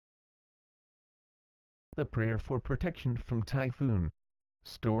the prayer for protection from typhoon,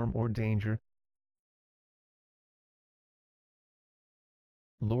 storm or danger.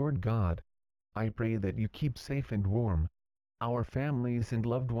 Lord God, I pray that you keep safe and warm our families and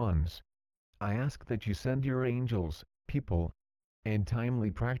loved ones. I ask that you send your angels, people, and timely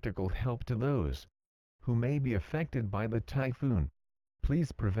practical help to those who may be affected by the typhoon.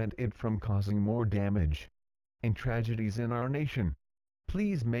 Please prevent it from causing more damage and tragedies in our nation.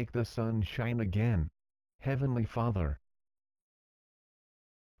 Please make the sun shine again, Heavenly Father.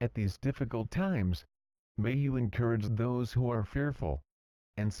 At these difficult times, may you encourage those who are fearful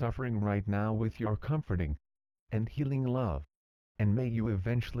and suffering right now with your comforting and healing love, and may you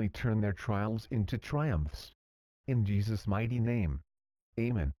eventually turn their trials into triumphs. In Jesus' mighty name.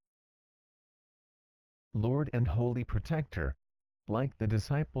 Amen. Lord and Holy Protector, like the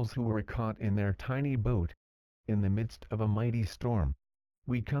disciples who were caught in their tiny boat, in the midst of a mighty storm,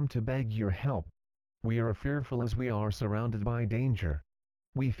 we come to beg your help. We are fearful as we are surrounded by danger.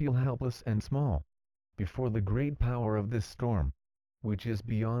 We feel helpless and small before the great power of this storm, which is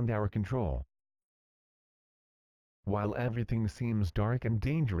beyond our control. While everything seems dark and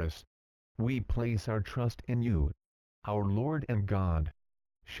dangerous, we place our trust in you, our Lord and God.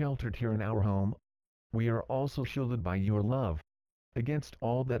 Sheltered here in our home, we are also shielded by your love against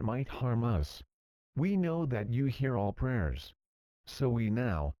all that might harm us. We know that you hear all prayers. So we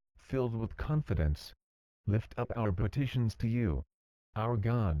now, filled with confidence, lift up our petitions to you, our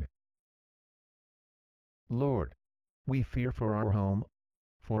God. Lord, we fear for our home,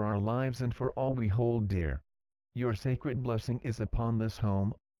 for our lives and for all we hold dear. Your sacred blessing is upon this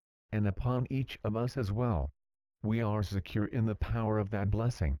home, and upon each of us as well. We are secure in the power of that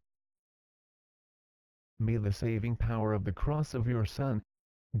blessing. May the saving power of the cross of your Son,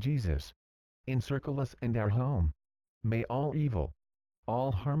 Jesus, encircle us and our home. May all evil,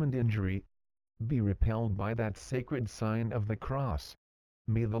 all harm and injury, be repelled by that sacred sign of the cross.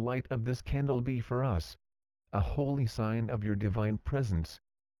 May the light of this candle be for us a holy sign of your divine presence,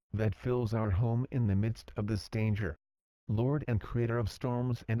 that fills our home in the midst of this danger. Lord and Creator of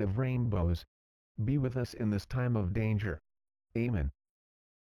storms and of rainbows, be with us in this time of danger. Amen.